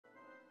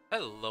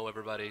Hello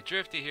everybody,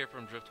 Drifty here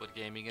from Driftwood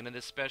Gaming, and in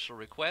this special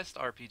request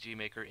RPG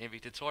Maker Envy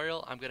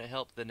tutorial, I'm going to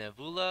help the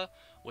Nebula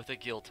with a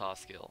Guild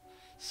Toss skill.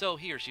 So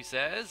here she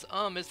says,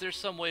 is there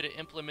some way to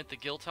implement the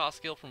Guild Toss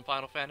skill from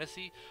Final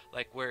Fantasy,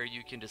 like where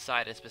you can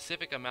decide a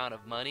specific amount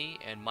of money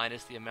and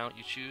minus the amount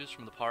you choose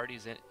from the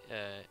party's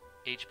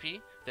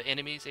HP, the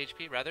enemy's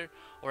HP rather,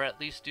 or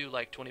at least do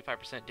like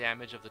 25%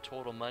 damage of the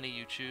total money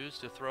you choose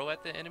to throw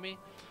at the enemy?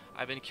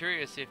 I've been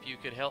curious if you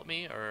could help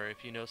me, or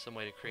if you know some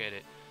way to create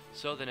it.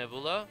 So the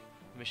Nebula,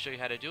 let me show you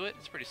how to do it.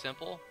 It's pretty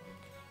simple.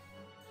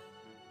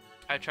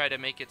 I tried to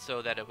make it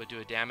so that it would do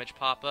a damage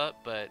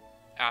pop-up, but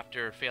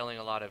after failing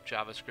a lot of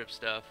JavaScript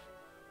stuff,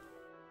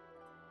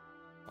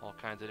 all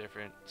kinds of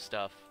different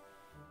stuff,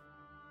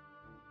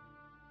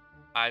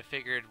 I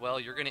figured, well,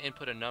 you're going to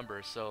input a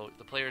number, so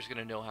the player's going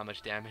to know how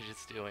much damage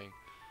it's doing.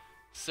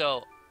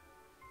 So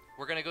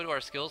we're going to go to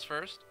our skills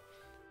first,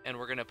 and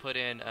we're going to put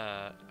in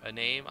a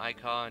name,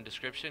 icon,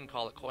 description,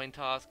 call it coin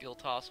toss, guild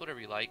toss, whatever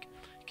you like.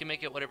 You can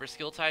make it whatever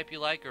skill type you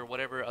like or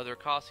whatever other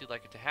costs you'd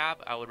like it to have.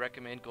 I would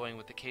recommend going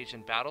with the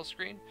Cajun battle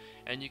screen,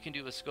 and you can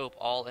do a scope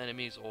all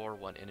enemies or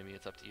one enemy,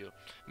 it's up to you.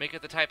 Make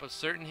it the type of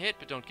certain hit,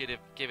 but don't give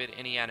it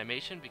any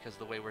animation, because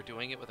the way we're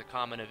doing it with a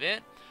common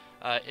event,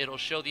 it'll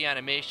show the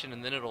animation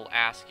and then it'll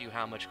ask you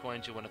how much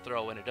coins you want to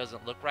throw, and it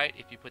doesn't look right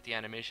if you put the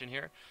animation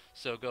here.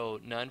 So go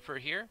none for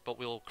here, but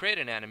we'll create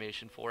an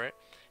animation for it.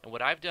 And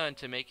what I've done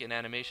to make an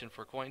animation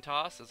for coin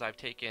toss is I've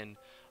taken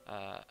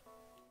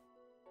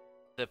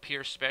the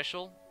Pierce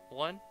Special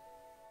one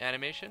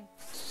animation,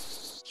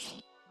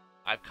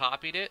 I've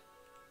copied it,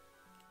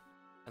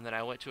 and then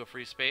I went to a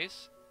free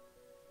space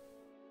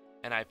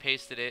and I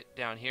pasted it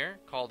down here,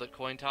 called it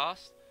coin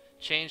toss,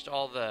 changed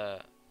all the,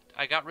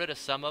 I got rid of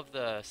some of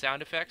the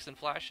sound effects and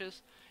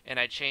flashes, and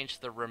I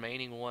changed the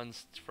remaining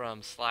ones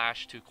from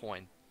slash to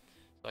coin.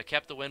 So I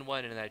kept the win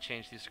one and then I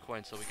changed these to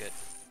coin so we get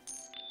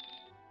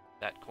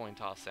that coin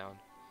toss sound.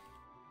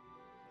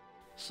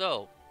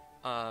 So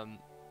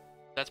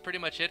that's pretty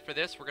much it for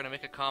this. We're going to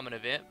make a common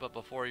event, but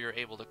before you're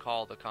able to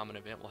call the common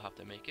event, we'll have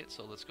to make it.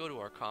 So let's go to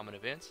our common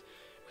events,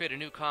 create a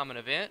new common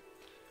event,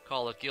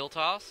 call it guild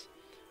toss.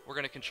 We're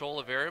going to control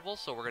a variable,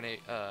 so we're going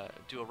to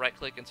do a right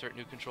click, insert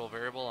new control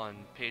variable on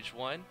page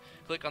 1,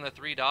 click on the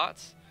 3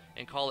 dots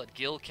and call it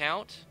guild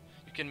count.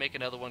 You can make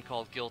another one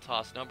called guild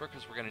toss number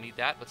because we're going to need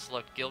that, but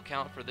select guild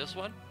count for this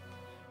one.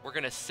 We're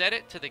going to set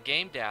it to the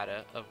game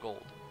data of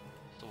gold.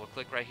 So we'll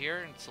click right here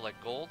and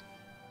select gold.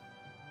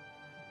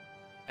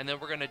 And then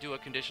we're going to do a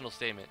conditional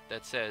statement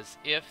that says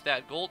if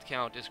that gold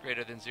count is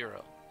greater than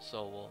 0.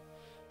 So we'll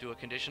do a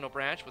conditional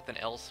branch with an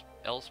else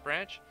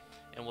branch,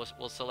 and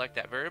we'll select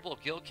that variable,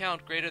 guild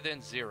count greater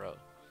than 0.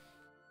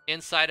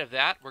 Inside of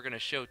that, we're going to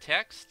show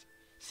text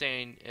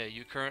saying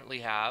you currently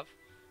have,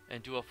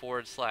 and do a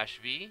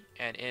 /v,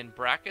 and in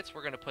brackets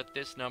we're going to put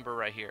this number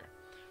right here.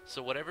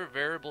 So whatever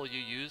variable you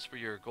use for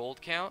your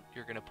gold count,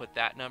 you're going to put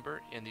that number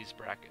in these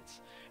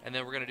brackets. And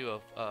then we're going to do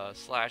a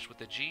slash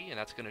with a G, and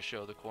that's going to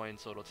show the coin,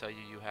 so it'll tell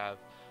you you have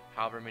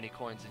however many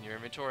coins in your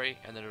inventory,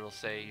 and then it'll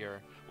say your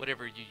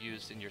whatever you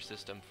used in your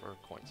system for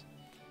coins.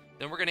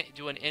 Then we're going to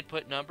do an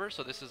input number,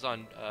 so this is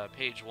on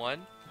page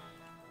 1.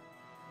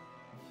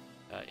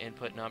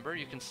 Input number.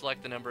 You can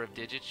select the number of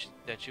digits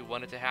that you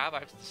want it to have.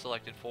 I've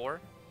selected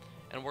 4.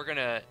 And we're going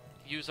to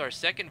use our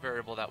second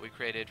variable that we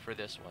created for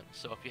this one.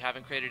 So if you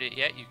haven't created it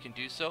yet, you can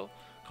do so.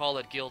 Call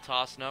it guild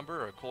toss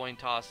number or coin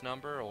toss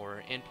number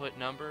or input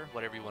number,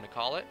 whatever you want to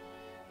call it.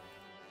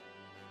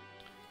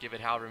 Give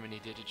it however many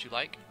digits you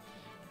like.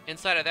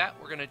 Inside of that,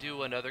 we're going to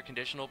do another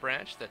conditional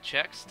branch that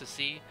checks to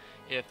see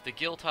if the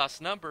guild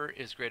toss number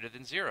is greater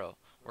than 0.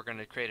 We're going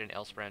to create an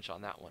else branch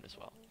on that one as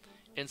well.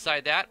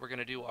 Inside that, we're going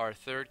to do our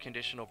third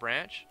conditional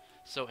branch.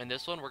 So in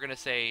this one, we're going to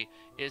say,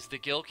 is the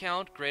guild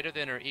count greater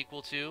than or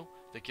equal to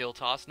the guild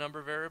toss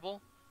number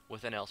variable,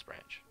 with an else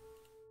branch.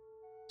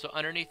 So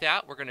underneath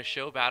that, we're going to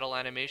show battle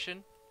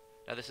animation.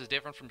 Now this is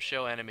different from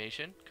show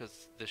animation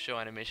because the show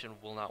animation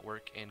will not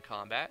work in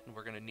combat, and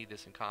we're going to need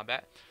this in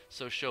combat.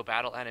 So show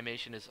battle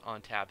animation is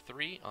on tab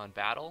 3 on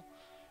battle,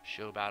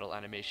 show battle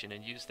animation,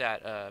 and use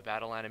that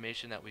battle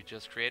animation that we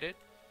just created.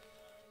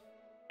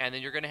 And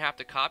then you're going to have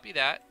to copy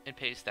that and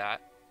paste that.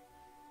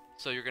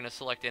 So you're going to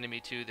select enemy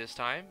 2 this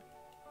time,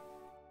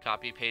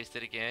 copy paste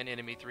it again,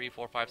 enemy 3,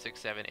 4, 5, 6,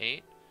 7,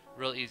 8.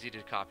 Real easy to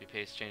copy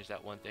paste, change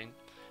that one thing.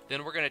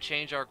 Then we're going to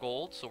change our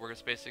gold, so we're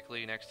just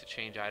basically next to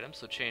change items,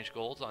 so change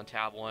golds on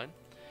tab 1.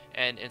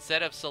 And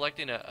instead of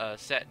selecting a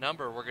set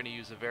number, we're going to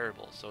use a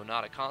variable, so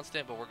not a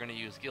constant, but we're going to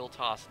use guild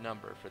toss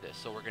number for this.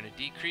 So we're going to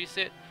decrease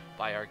it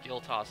by our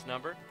guild toss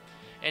number.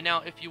 And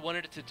now if you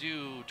wanted it to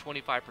do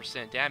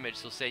 25% damage,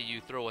 so say you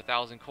throw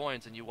 1,000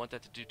 coins and you want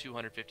that to do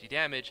 250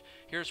 damage,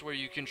 here's where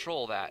you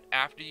control that.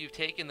 After you've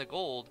taken the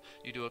gold,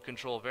 you do a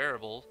control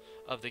variable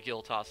of the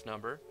guild toss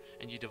number,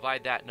 and you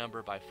divide that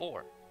number by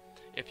 4.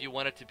 If you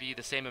want it to be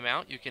the same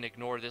amount, you can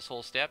ignore this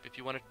whole step. If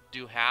you want to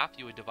do half,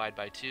 you would divide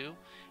by 2.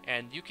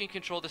 And you can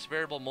control this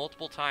variable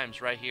multiple times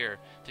right here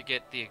to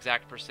get the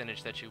exact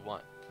percentage that you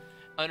want.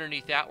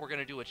 Underneath that, we're going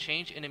to do a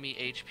change enemy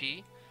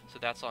HP. So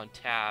that's on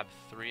tab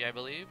 3, I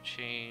believe.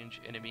 Change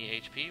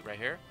enemy HP right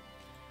here.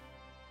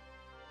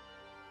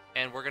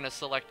 And we're going to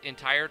select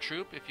entire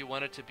troop if you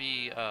want it to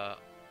be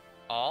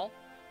all.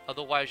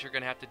 Otherwise, you're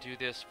going to have to do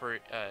this for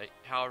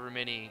however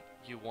many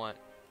you want.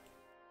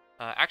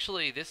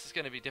 Actually, this is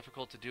going to be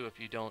difficult to do if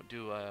you don't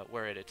do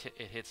where it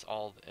hits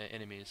all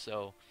enemies.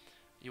 So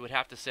you would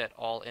have to set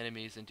all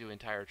enemies and do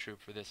entire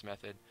troop for this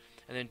method.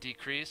 And then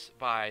decrease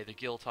by the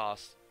gil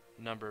toss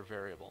number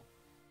variable.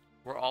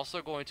 We're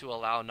also going to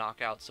allow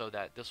knockout so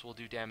that this will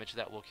do damage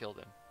that will kill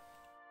them.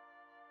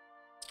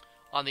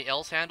 On the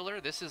else handler,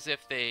 this is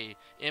if they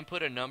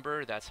input a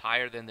number that's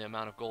higher than the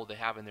amount of gold they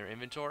have in their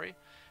inventory.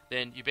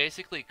 Then you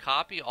basically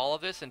copy all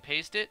of this and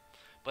paste it,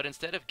 but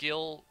instead of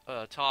gil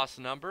toss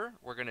number,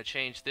 we're going to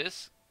change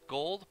this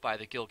gold by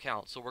the gil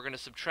count. So we're going to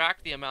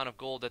subtract the amount of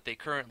gold that they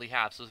currently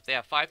have. So if they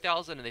have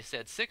 5,000 and they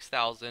said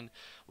 6,000,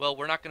 well,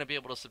 we're not going to be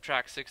able to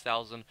subtract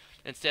 6,000.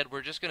 Instead,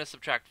 we're just going to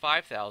subtract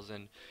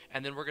 5,000,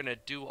 and then we're going to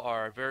do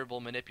our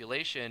variable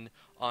manipulation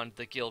on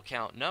the gil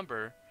count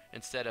number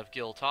instead of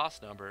gil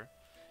toss number.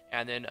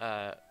 And then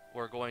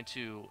we're going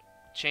to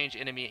change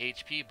enemy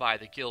HP by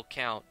the gil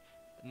count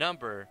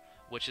number,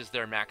 which is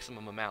their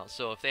maximum amount.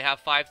 So if they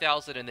have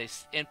 5,000 and they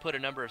input a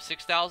number of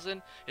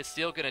 6,000, it's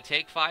still going to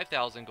take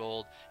 5,000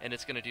 gold, and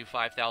it's going to do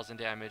 5,000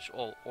 damage,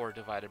 or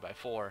divided by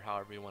 4,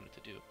 however you want it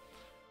to do.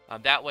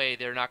 That way,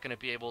 they're not going to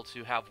be able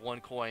to have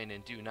one coin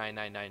and do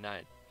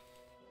 9999.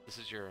 This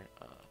is your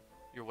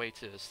way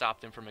to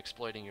stop them from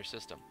exploiting your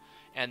system.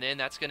 And then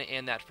that's going to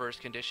end that first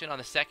condition. On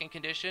the second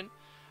condition,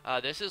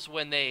 this is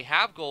when they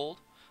have gold,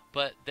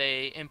 but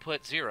they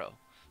input 0.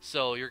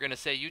 So you're going to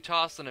say you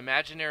toss an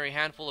imaginary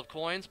handful of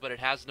coins, but it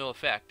has no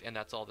effect, and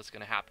that's all that's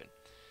going to happen.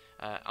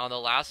 On the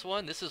last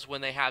one, this is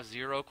when they have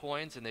 0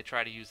 coins and they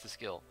try to use the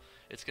skill.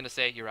 It's going to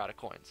say you're out of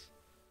coins.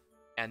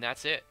 And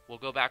that's it. We'll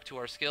go back to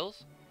our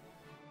skills.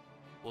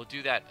 We'll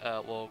do that.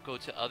 We'll go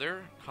to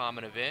other,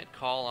 common event,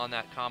 call on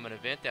that common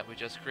event that we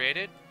just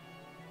created.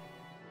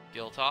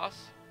 Gil toss.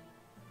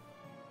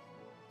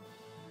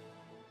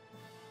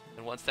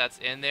 And once that's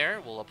in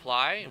there, we'll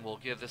apply, and we'll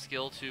give the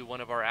skill to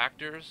one of our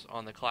actors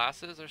on the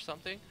classes or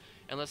something.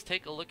 And let's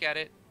take a look at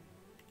it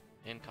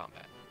in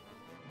combat.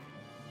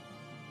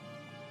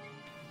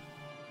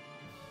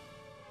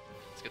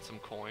 Let's get some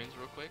coins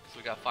real quick, so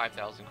we got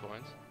 5,000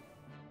 coins.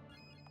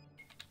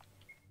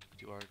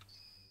 Do our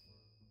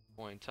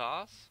coin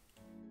toss.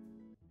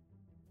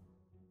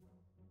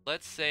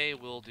 Let's say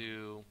we'll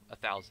do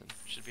 1,000.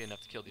 Should be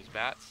enough to kill these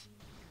bats.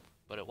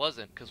 But it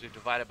wasn't, because we've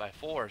divided by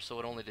 4, so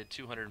it only did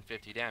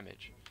 250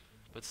 damage.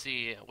 But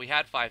see, we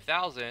had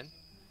 5,000.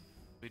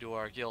 We do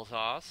our gil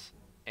toss,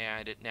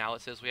 and now it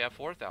says we have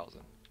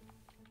 4,000.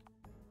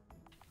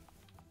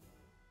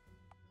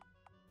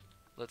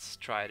 Let's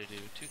try to do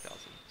 2,000.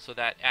 So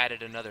that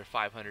added another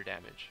 500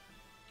 damage.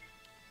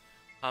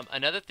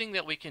 Another thing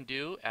that we can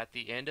do at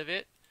the end of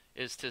it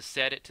is to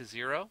set it to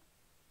 0.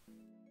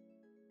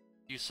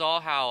 You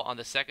saw how on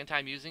the second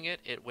time using it,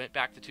 it went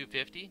back to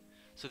 250.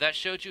 So that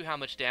showed you how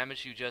much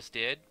damage you just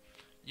did.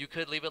 You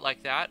could leave it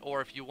like that,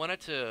 or if you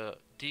wanted to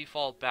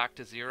default back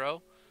to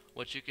 0,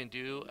 what you can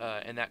do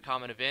in that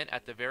common event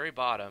at the very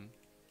bottom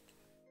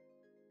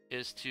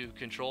is to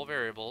control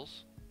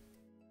variables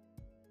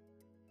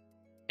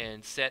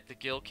and set the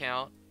gil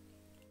count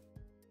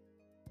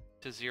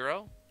to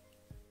 0,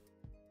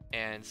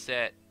 and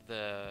set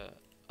the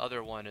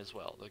other one as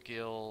well, the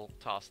gil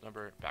toss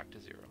number, back to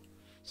 0.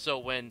 So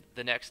when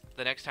the next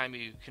time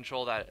you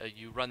control that,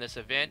 you run this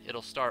event,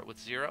 it'll start with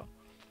 0.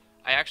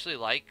 I actually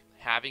like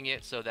having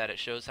it so that it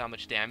shows how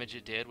much damage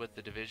it did with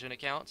the division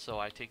account, so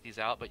I take these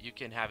out, but you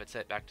can have it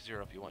set back to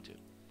 0 if you want to.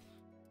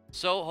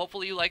 So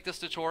hopefully you like this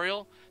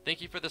tutorial. Thank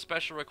you for the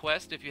special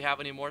request. If you have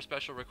any more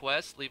special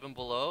requests, leave them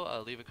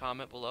below. Leave a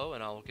comment below,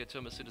 and I'll get to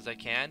them as soon as I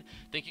can.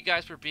 Thank you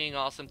guys for being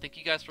awesome. Thank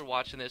you guys for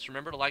watching this.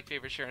 Remember to like,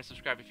 favorite, share, and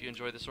subscribe if you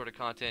enjoy this sort of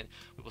content.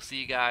 We will see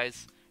you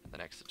guys in the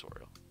next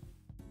tutorial.